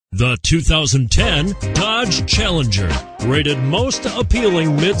The 2010 Dodge Challenger, rated most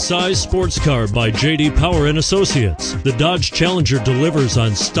appealing midsize sports car by J.D. Power and Associates. The Dodge Challenger delivers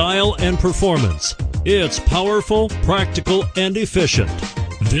on style and performance. It's powerful, practical, and efficient.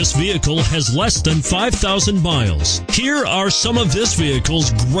 This vehicle has less than 5,000 miles. Here are some of this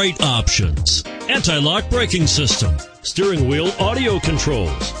vehicle's great options: anti-lock braking system, steering wheel audio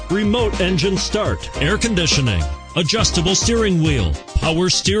controls, remote engine start, air conditioning, adjustable steering wheel, power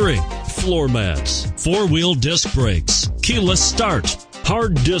steering, floor mats, four-wheel disc brakes, keyless start,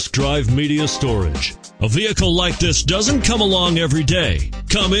 hard disk drive media storage. A vehicle like this doesn't come along every day.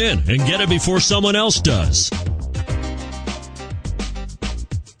 Come in and get it before someone else does.